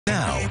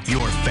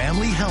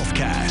Family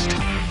Healthcast.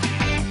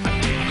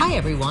 Hi,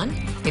 everyone.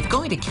 If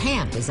going to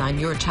camp is on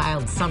your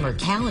child's summer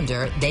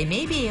calendar, they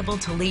may be able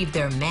to leave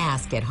their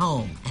mask at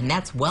home. And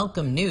that's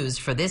welcome news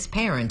for this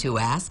parent who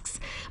asks,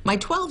 my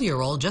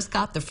 12-year-old just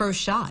got the first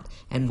shot,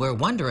 and we're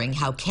wondering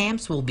how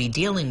camps will be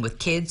dealing with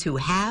kids who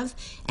have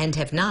and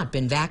have not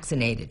been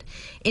vaccinated.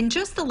 In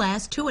just the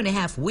last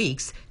 2.5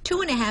 weeks,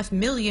 2.5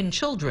 million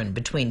children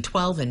between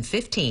 12 and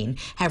 15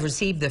 have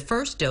received the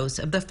first dose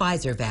of the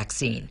Pfizer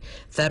vaccine.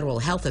 Federal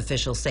health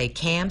officials say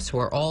camps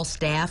where all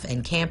staff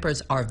and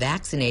campers are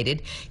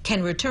vaccinated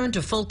can return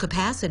to full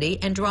capacity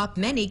and drop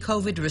many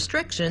COVID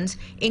restrictions,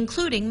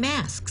 including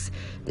masks.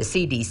 The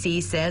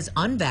CDC says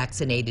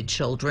unvaccinated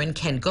children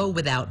can go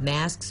without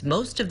masks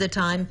most of the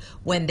time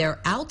when they're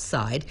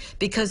outside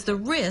because the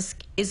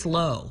risk is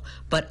low.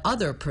 But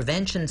other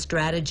prevention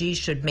strategies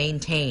should be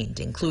maintained,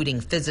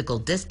 including physical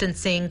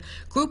distancing,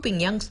 grouping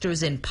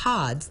youngsters in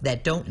pods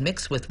that don't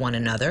mix with one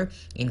another,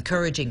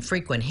 encouraging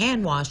frequent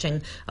hand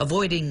washing,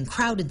 avoiding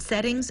crowded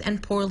settings,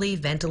 and poorly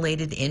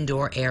ventilated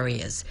indoor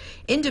areas.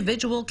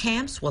 Individual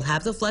camps will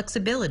have the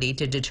flexibility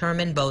to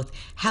determine both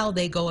how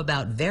they go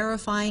about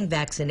verifying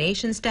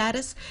vaccination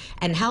status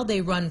and how they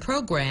run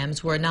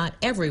programs where not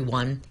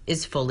everyone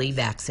is fully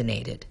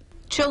vaccinated.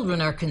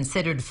 Children are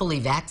considered fully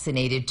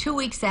vaccinated 2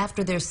 weeks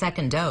after their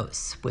second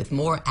dose. With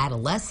more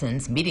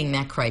adolescents meeting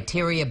that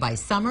criteria by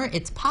summer,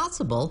 it's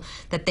possible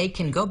that they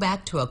can go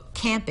back to a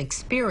camp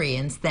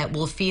experience that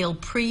will feel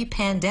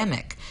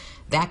pre-pandemic.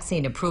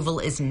 Vaccine approval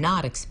is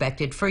not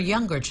expected for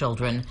younger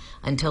children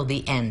until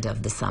the end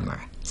of the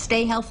summer.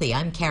 Stay healthy.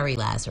 I'm Carrie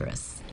Lazarus.